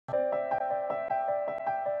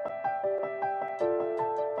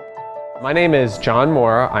My name is John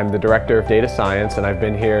Moore. I'm the Director of Data Science, and I've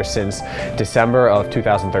been here since December of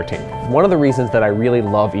 2013. One of the reasons that I really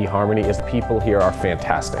love eHarmony is the people here are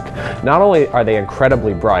fantastic. Not only are they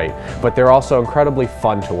incredibly bright, but they're also incredibly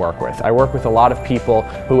fun to work with. I work with a lot of people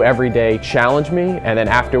who every day challenge me, and then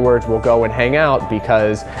afterwards we'll go and hang out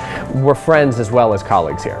because we're friends as well as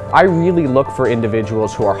colleagues here. I really look for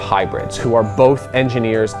individuals who are hybrids, who are both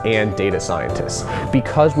engineers and data scientists.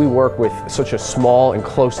 Because we work with such a small and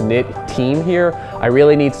close-knit team here, I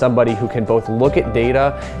really need somebody who can both look at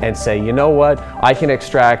data and say, you know what, I can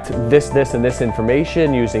extract this, and this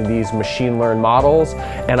information using these machine learned models,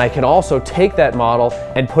 and I can also take that model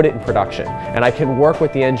and put it in production. And I can work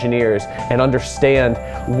with the engineers and understand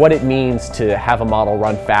what it means to have a model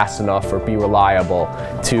run fast enough or be reliable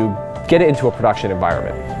to get it into a production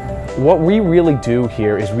environment. What we really do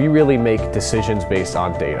here is we really make decisions based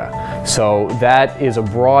on data. So that is a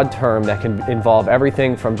broad term that can involve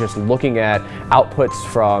everything from just looking at outputs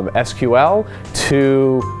from SQL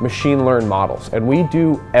to machine learned models. And we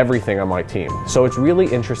do everything on my team. So it's really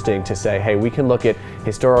interesting to say, hey, we can look at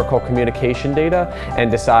historical communication data and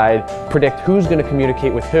predict who's going to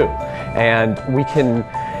communicate with who. And we can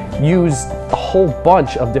use a whole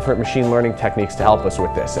bunch of different machine learning techniques to help us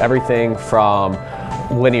with this. Everything from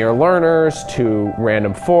linear learners to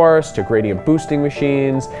random forest to gradient boosting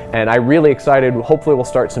machines, and I'm really excited. Hopefully we'll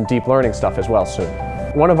start some deep learning stuff as well soon.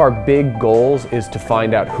 One of our big goals is to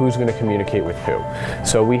find out who's going to communicate with who.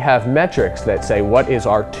 So we have metrics that say what is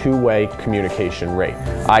our two-way communication rate,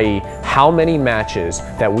 i.e. how many matches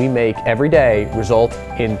that we make every day result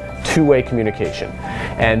in two-way communication.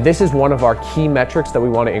 And this is one of our key metrics that we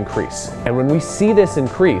want to increase. And when we see this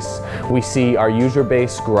increase, we see our user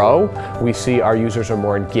base grow, we see our users are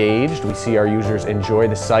more engaged, we see our users enjoy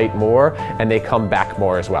the site more, and they come back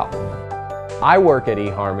more as well. I work at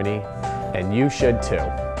eHarmony, and you should too.